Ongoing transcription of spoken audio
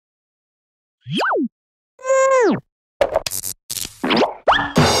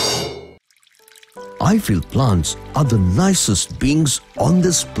I feel plants are the nicest beings on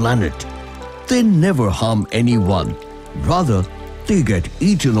this planet. They never harm anyone. Rather, they get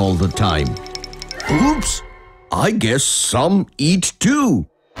eaten all the time. Oops! I guess some eat too.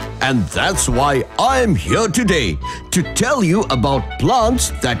 And that's why I'm here today to tell you about plants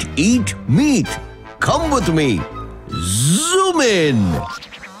that eat meat. Come with me. Zoom in.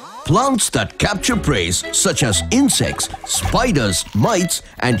 Plants that capture prey such as insects, spiders, mites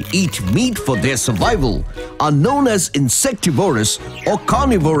and eat meat for their survival are known as insectivorous or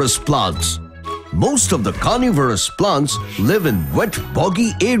carnivorous plants. Most of the carnivorous plants live in wet,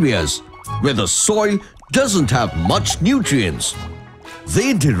 boggy areas where the soil doesn't have much nutrients.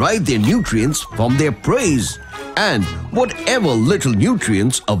 They derive their nutrients from their prey and whatever little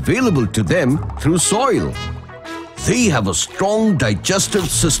nutrients available to them through soil. They have a strong digestive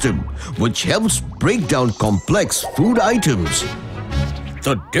system which helps break down complex food items.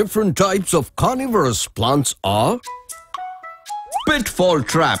 The different types of carnivorous plants are Pitfall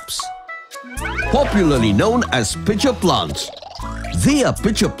Traps, popularly known as pitcher plants. They are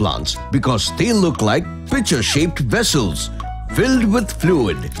pitcher plants because they look like pitcher-shaped vessels filled with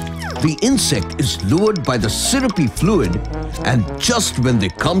fluid. The insect is lured by the syrupy fluid, and just when they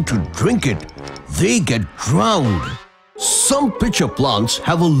come to drink it, they get drowned. Some pitcher plants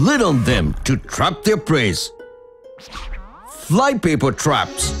have a lid on them to trap their prey. Flypaper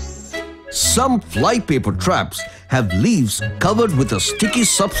Traps. Some flypaper traps have leaves covered with a sticky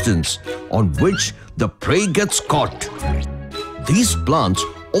substance on which the prey gets caught. These plants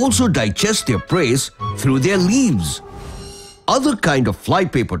also digest their prey through their leaves. Other kind of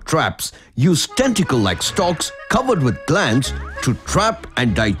flypaper traps use tentacle-like stalks covered with glands to trap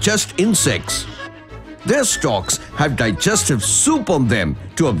and digest insects. Their stalks have digestive soup on them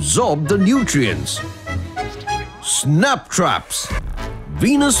to absorb the nutrients. Snap traps.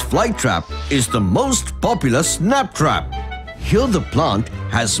 Venus flytrap is the most popular snap trap. Here the plant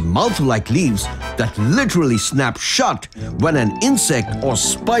has mouth-like leaves that literally snap shut when an insect or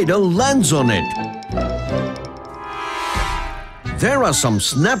spider lands on it. There are some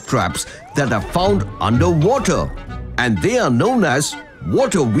snap traps that are found underwater, and they are known as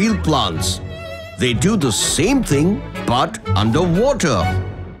water wheel plants. They do the same thing but underwater.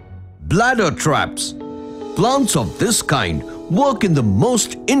 Bladder traps. Plants of this kind work in the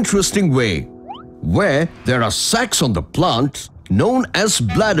most interesting way, where there are sacs on the plant known as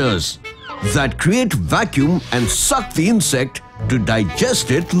bladders that create vacuum and suck the insect to digest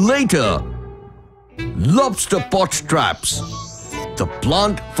it later. Lobsterpot traps. The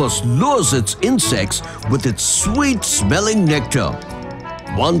plant first lures its insects with its sweet-smelling nectar.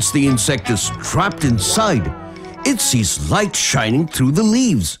 Once the insect is trapped inside, it sees light shining through the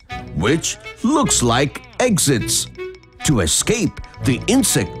leaves, which looks like exits. To escape, the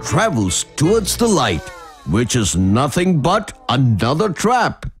insect travels towards the light, which is nothing but another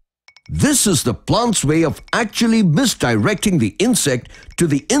trap. This is the plant's way of actually misdirecting the insect to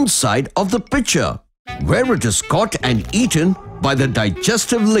the inside of the pitcher, where it is caught and eaten by the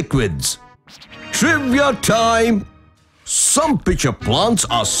digestive liquids. Trivia time! Some pitcher plants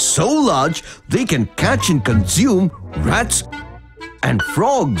are so large they can catch and consume rats and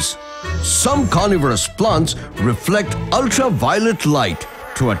frogs. Some carnivorous plants reflect ultraviolet light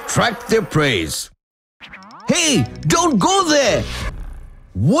to attract their prey. Hey, don't go there!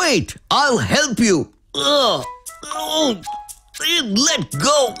 Wait, I'll help you. Let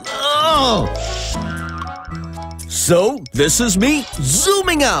go. So, this is me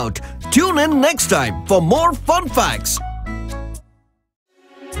zooming out. Tune in next time for more fun facts.